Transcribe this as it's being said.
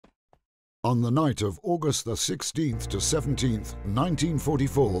On the night of August the 16th to 17th,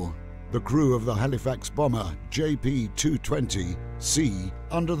 1944, the crew of the Halifax bomber JP-220C,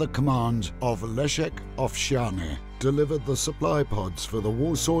 under the command of Leszek Owsiany, delivered the supply pods for the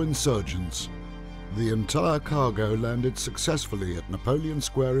Warsaw insurgents. The entire cargo landed successfully at Napoleon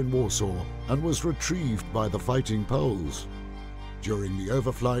Square in Warsaw and was retrieved by the fighting Poles. During the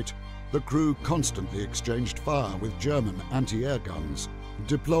overflight, the crew constantly exchanged fire with German anti-air guns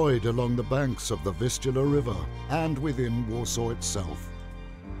deployed along the banks of the Vistula River and within Warsaw itself.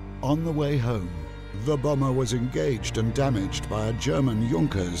 On the way home, the bomber was engaged and damaged by a German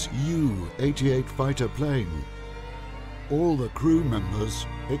Junkers Ju-88 fighter plane. All the crew members,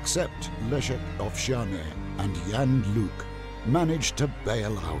 except Leszek Owsiany and Jan Luk, managed to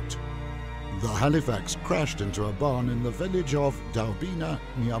bail out. The Halifax crashed into a barn in the village of Dałbina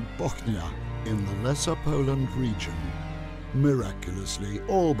near Bochnia in the Lesser Poland region. Miraculously,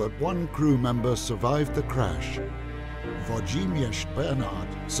 all but one crew member survived the crash. Włodzimierz Bernard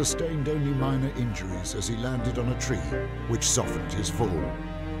sustained only minor injuries as he landed on a tree, which softened his fall.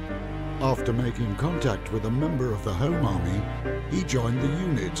 After making contact with a member of the Home Army, he joined the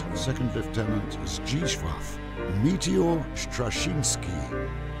unit, 2nd Lieutenant Zdzisław Meteor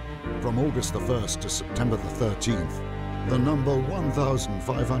Straszyński. From August the 1st to September the 13th, the number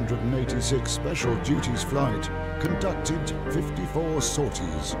 1586 Special Duties Flight conducted 54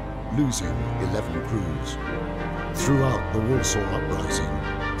 sorties, losing 11 crews. Throughout the Warsaw Uprising,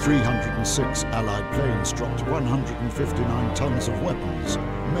 306 Allied planes dropped 159 tons of weapons,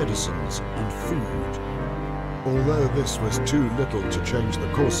 medicines and food. Although this was too little to change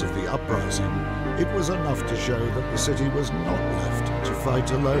the course of the uprising, it was enough to show that the city was not left to fight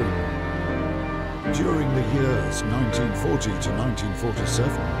alone. During the years 1940 to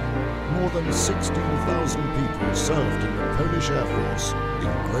 1947, more than 16,000 people served in the Polish Air Force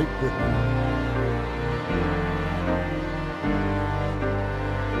in Great Britain.